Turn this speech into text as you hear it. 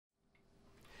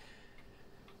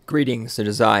Greetings, it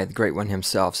is I, the Great One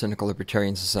himself, Cynical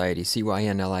Libertarian Society,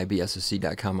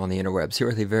 cynlibsoc.com on the interwebs, here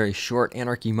with a very short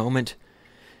Anarchy moment,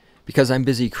 because I'm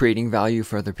busy creating value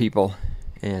for other people,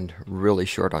 and really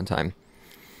short on time.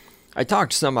 I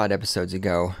talked some odd episodes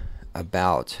ago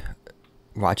about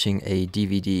watching a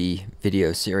DVD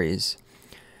video series,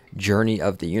 Journey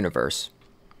of the Universe,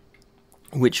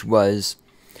 which was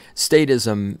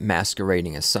statism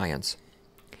masquerading as science.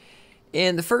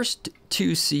 And the first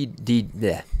two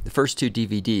DVDs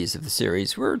of the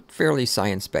series were fairly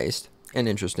science-based and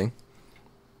interesting.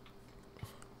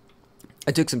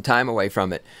 I took some time away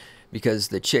from it because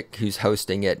the chick who's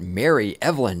hosting it, Mary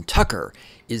Evelyn Tucker,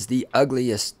 is the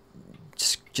ugliest,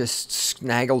 just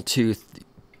snaggletooth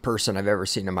person I've ever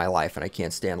seen in my life, and I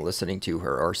can't stand listening to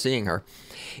her or seeing her.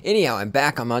 Anyhow, I'm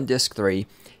back. I'm on Disc 3,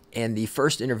 and the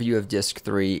first interview of Disc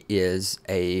 3 is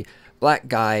a black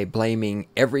guy blaming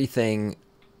everything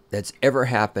that's ever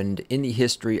happened in the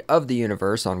history of the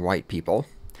universe on white people.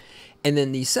 And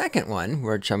then the second one,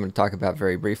 which I'm going to talk about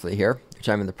very briefly here, which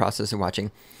I'm in the process of watching,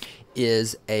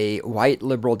 is a white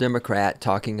liberal Democrat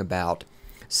talking about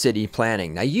city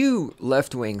planning. Now, you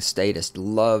left-wing statists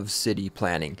love city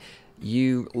planning.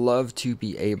 You love to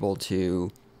be able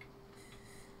to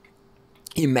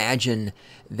imagine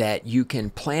that you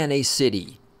can plan a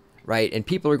city, right? And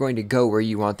people are going to go where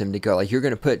you want them to go. Like, you're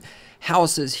going to put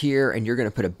houses here, and you're going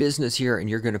to put a business here, and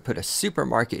you're going to put a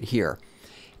supermarket here.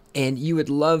 And you would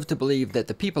love to believe that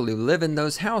the people who live in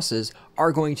those houses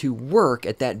are going to work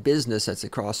at that business that's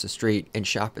across the street and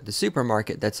shop at the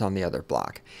supermarket that's on the other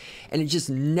block. And it just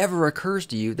never occurs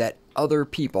to you that other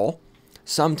people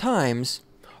sometimes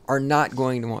are not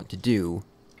going to want to do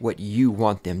what you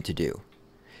want them to do.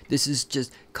 This is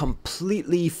just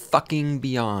completely fucking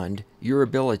beyond your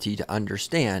ability to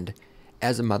understand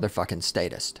as a motherfucking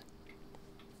statist.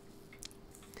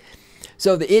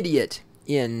 So the idiot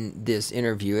in this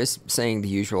interview is saying the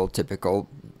usual typical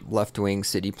left-wing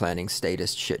city planning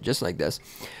statist shit just like this.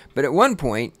 But at one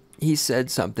point, he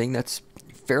said something that's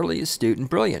fairly astute and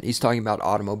brilliant. He's talking about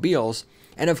automobiles.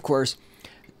 And of course,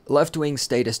 left-wing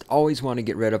statists always want to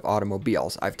get rid of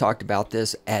automobiles. I've talked about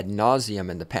this ad nauseum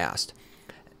in the past.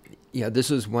 You know,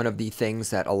 this was one of the things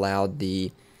that allowed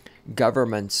the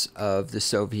governments of the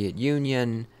Soviet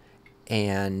Union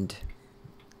and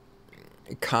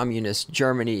communist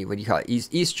Germany, what do you call it,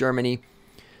 East Germany,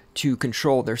 to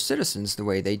control their citizens the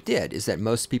way they did, is that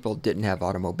most people didn't have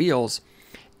automobiles,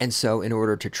 and so in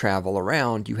order to travel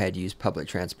around, you had to use public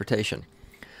transportation.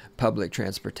 Public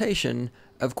transportation,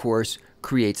 of course,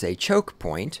 creates a choke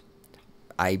point.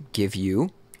 I give you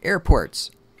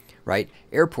airports. Right?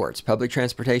 Airports, public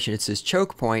transportation, it's this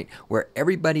choke point where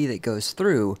everybody that goes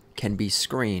through can be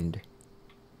screened.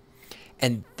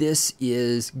 And this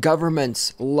is,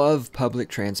 governments love public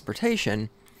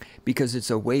transportation because it's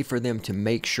a way for them to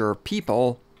make sure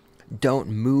people don't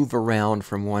move around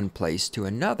from one place to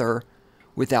another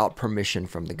without permission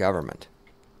from the government.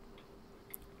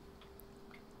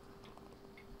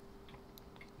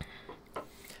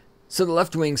 So the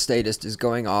left-wing statist is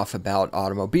going off about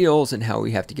automobiles and how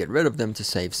we have to get rid of them to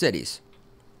save cities.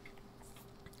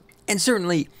 And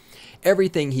certainly,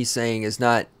 everything he's saying is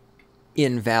not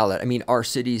invalid. I mean, are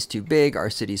cities too big? Are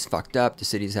cities fucked up? Do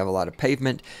cities have a lot of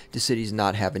pavement? Do cities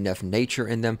not have enough nature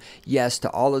in them? Yes, to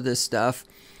all of this stuff.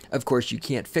 Of course, you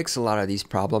can't fix a lot of these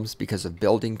problems because of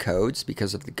building codes,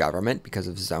 because of the government, because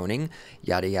of zoning,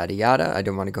 yada, yada, yada. I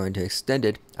don't want to go into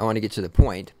extended. I want to get to the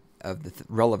point of the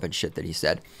relevant shit that he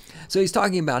said. So he's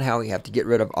talking about how we have to get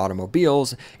rid of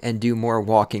automobiles and do more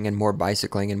walking and more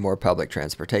bicycling and more public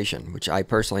transportation, which I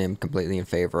personally am completely in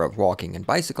favor of walking and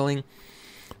bicycling.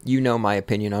 You know my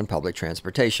opinion on public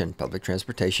transportation. Public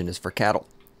transportation is for cattle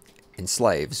and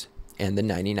slaves and the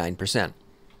 99%.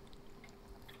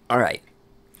 All right.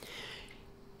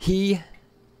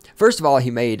 First of all,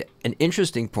 he made an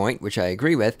interesting point, which I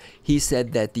agree with. He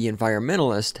said that the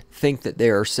environmentalists think that they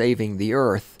are saving the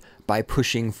earth by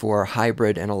pushing for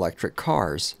hybrid and electric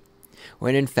cars,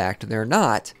 when in fact they're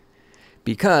not,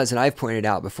 because, and I've pointed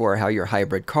out before how your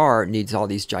hybrid car needs all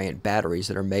these giant batteries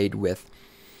that are made with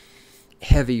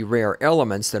heavy rare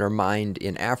elements that are mined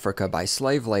in Africa by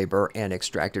slave labor and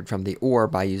extracted from the ore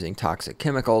by using toxic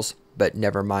chemicals, but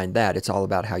never mind that, it's all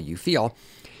about how you feel.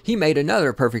 He made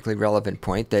another perfectly relevant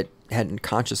point that hadn't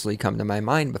consciously come to my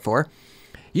mind before.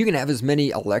 You can have as many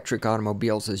electric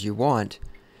automobiles as you want.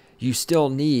 You still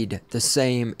need the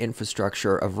same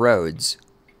infrastructure of roads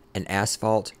and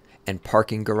asphalt and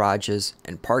parking garages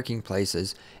and parking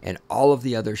places and all of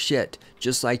the other shit,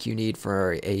 just like you need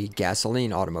for a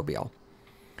gasoline automobile.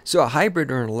 So a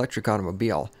hybrid or an electric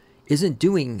automobile isn't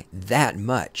doing that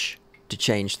much to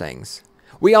change things.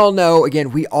 We all know,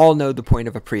 again, we all know the point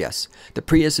of a Prius. The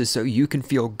Prius is so you can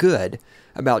feel good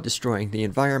about destroying the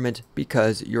environment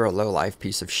because you're a low-life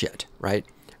piece of shit, right?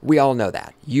 We all know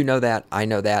that. You know that. I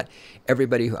know that.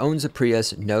 Everybody who owns a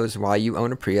Prius knows why you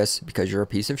own a Prius, because you're a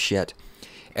piece of shit.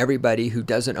 Everybody who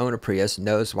doesn't own a Prius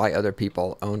knows why other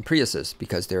people own Priuses,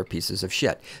 because they're pieces of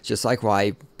shit. It's just like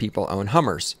why people own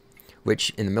Hummers,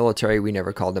 which in the military we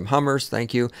never called them Hummers,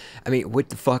 thank you. I mean, what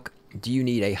the fuck do you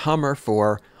need a Hummer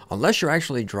for, unless you're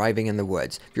actually driving in the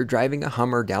woods? If you're driving a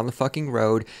Hummer down the fucking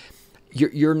road,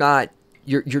 you're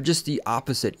just the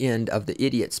opposite end of the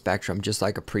idiot spectrum, just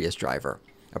like a Prius driver.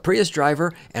 A Prius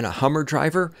driver and a Hummer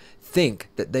driver think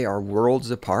that they are worlds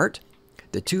apart.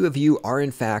 The two of you are,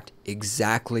 in fact,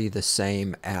 exactly the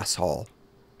same asshole.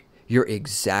 You're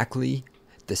exactly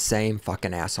the same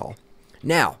fucking asshole.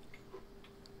 Now,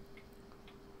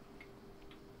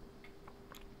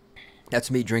 that's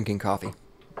me drinking coffee.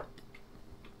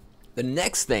 The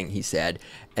next thing he said,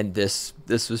 and this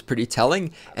was pretty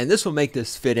telling, and this will make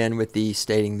this fit in with the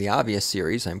Stating the Obvious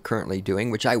series I'm currently doing,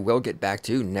 which I will get back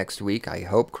to next week, I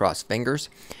hope, cross fingers,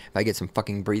 if I get some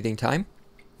fucking breathing time.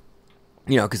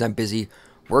 You know, because I'm busy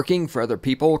working for other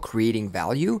people, creating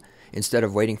value, instead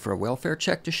of waiting for a welfare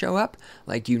check to show up,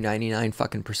 like you 99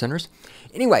 fucking percenters.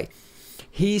 Anyway,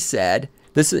 he said,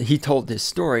 he told this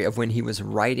story of when he was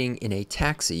riding in a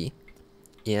taxi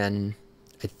in,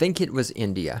 I think it was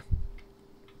India.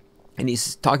 And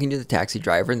he's talking to the taxi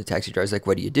driver, and the taxi driver's like,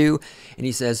 what do you do? And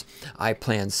he says, I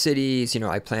plan cities, you know,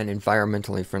 I plan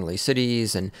environmentally friendly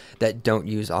cities and that don't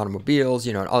use automobiles,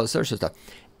 you know, and all this sort of stuff.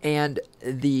 And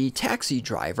the taxi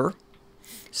driver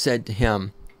said to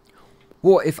him,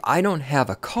 well, if I don't have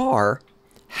a car,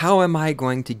 how am I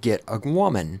going to get a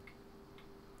woman?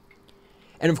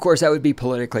 And of course, that would be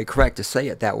politically correct to say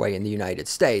it that way in the United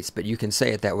States, but you can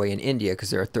say it that way in India because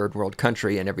they're a third world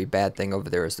country and every bad thing over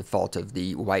there is the fault of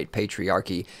the white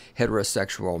patriarchy,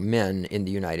 heterosexual men in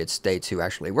the United States who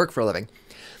actually work for a living.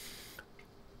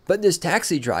 But this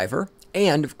taxi driver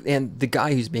and the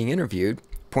guy who's being interviewed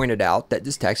pointed out that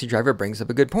this taxi driver brings up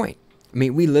a good point. I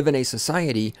mean, we live in a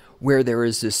society where there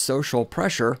is this social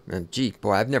pressure, and gee,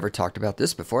 boy, I've never talked about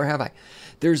this before, have I?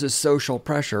 There's a social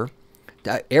pressure.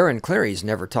 Aaron Clary's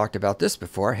never talked about this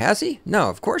before, has he? No,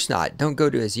 of course not. Don't go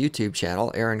to his YouTube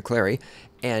channel, Aaron Clary,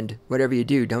 and whatever you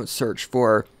do, don't search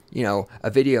for, you know, a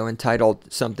video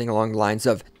entitled something along the lines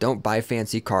of, don't buy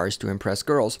fancy cars to impress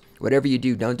girls. Whatever you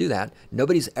do, don't do that.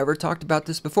 Nobody's ever talked about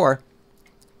this before.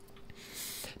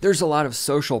 There's a lot of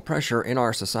social pressure in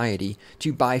our society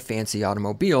to buy fancy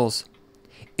automobiles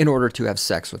in order to have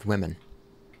sex with women.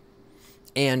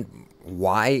 And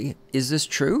why is this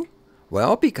true?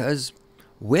 Well, because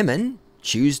women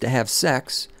choose to have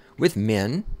sex with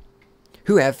men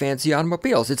who have fancy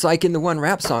automobiles. It's like in the one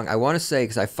rap song, I want to say,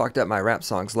 because I fucked up my rap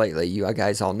songs lately, you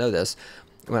guys all know this,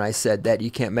 when I said that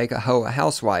you can't make a hoe a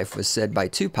housewife was said by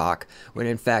Tupac, when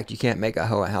in fact you can't make a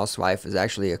hoe a housewife is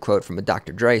actually a quote from a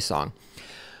Dr. Dre song.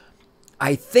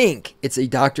 I think it's a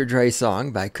Dr. Dre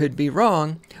song, but I could be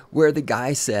wrong, where the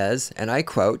guy says, and I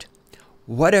quote,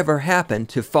 "Whatever happened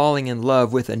to falling in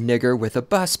love with a nigger with a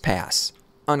bus pass?"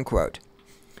 Unquote.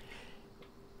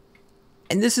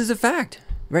 And this is a fact,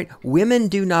 right? Women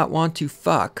do not want to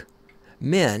fuck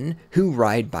men who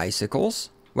ride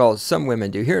bicycles. Well, some women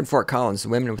do. Here in Fort Collins, the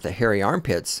women with the hairy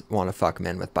armpits want to fuck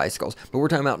men with bicycles. But we're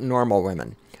talking about normal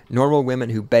women. Normal women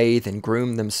who bathe and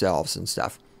groom themselves and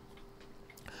stuff.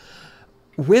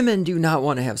 Women do not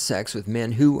want to have sex with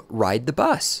men who ride the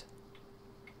bus.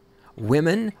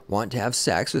 Women want to have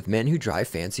sex with men who drive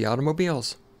fancy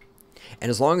automobiles. And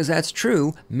as long as that's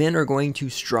true, men are going to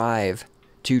strive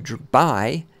to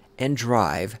buy and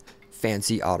drive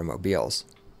fancy automobiles.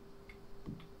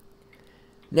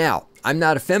 Now, I'm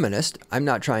not a feminist. I'm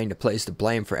not trying to place the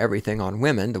blame for everything on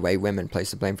women the way women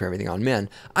place the blame for everything on men.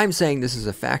 I'm saying this is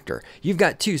a factor. You've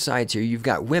got two sides here. You've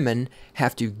got women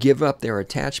have to give up their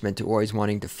attachment to always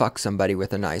wanting to fuck somebody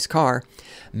with a nice car.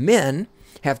 Men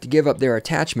have to give up their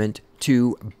attachment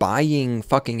to buying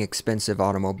fucking expensive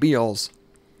automobiles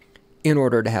in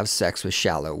order to have sex with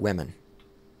shallow women.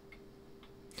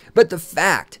 But the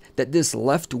fact that this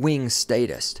left-wing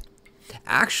statist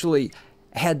actually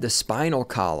had the spinal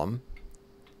column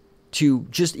to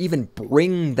just even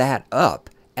bring that up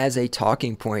as a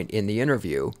talking point in the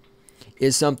interview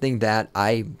is something that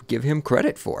I give him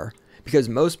credit for, because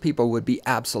most people would be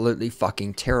absolutely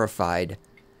fucking terrified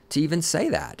to even say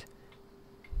that.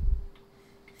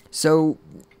 So,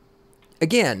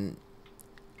 again,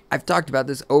 I've talked about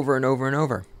this over and over and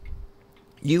over.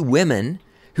 You women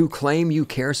who claim you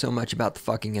care so much about the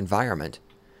fucking environment,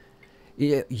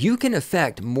 you can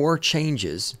affect more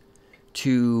changes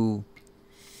to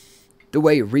the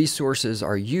way resources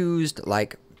are used,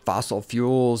 like fossil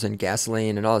fuels and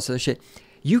gasoline and all this other shit,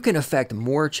 you can affect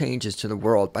more changes to the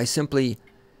world by simply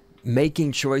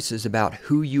making choices about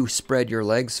who you spread your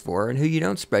legs for and who you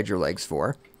don't spread your legs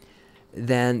for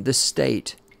than the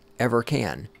state ever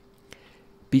can.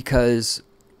 Because,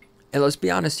 and let's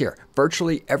be honest here,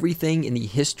 virtually everything in the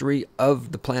history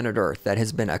of the planet Earth that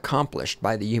has been accomplished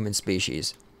by the human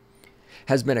species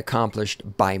has been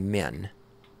accomplished by men.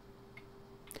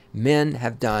 Men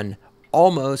have done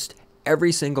almost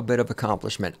every single bit of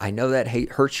accomplishment. I know that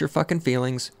hurts your fucking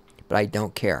feelings, but I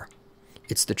don't care.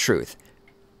 It's the truth.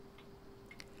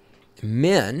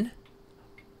 Men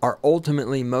are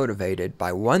ultimately motivated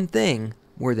by one thing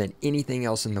more than anything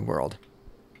else in the world.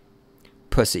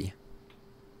 Pussy.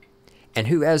 And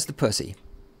who has the pussy?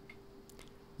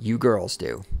 You girls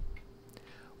do.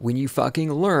 When you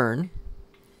fucking learn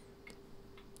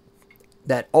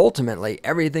that ultimately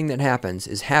everything that happens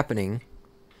is happening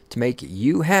to make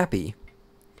you happy,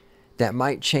 that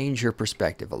might change your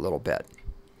perspective a little bit.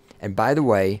 And by the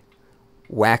way,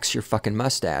 wax your fucking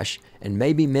mustache, and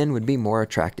maybe men would be more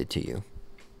attracted to you.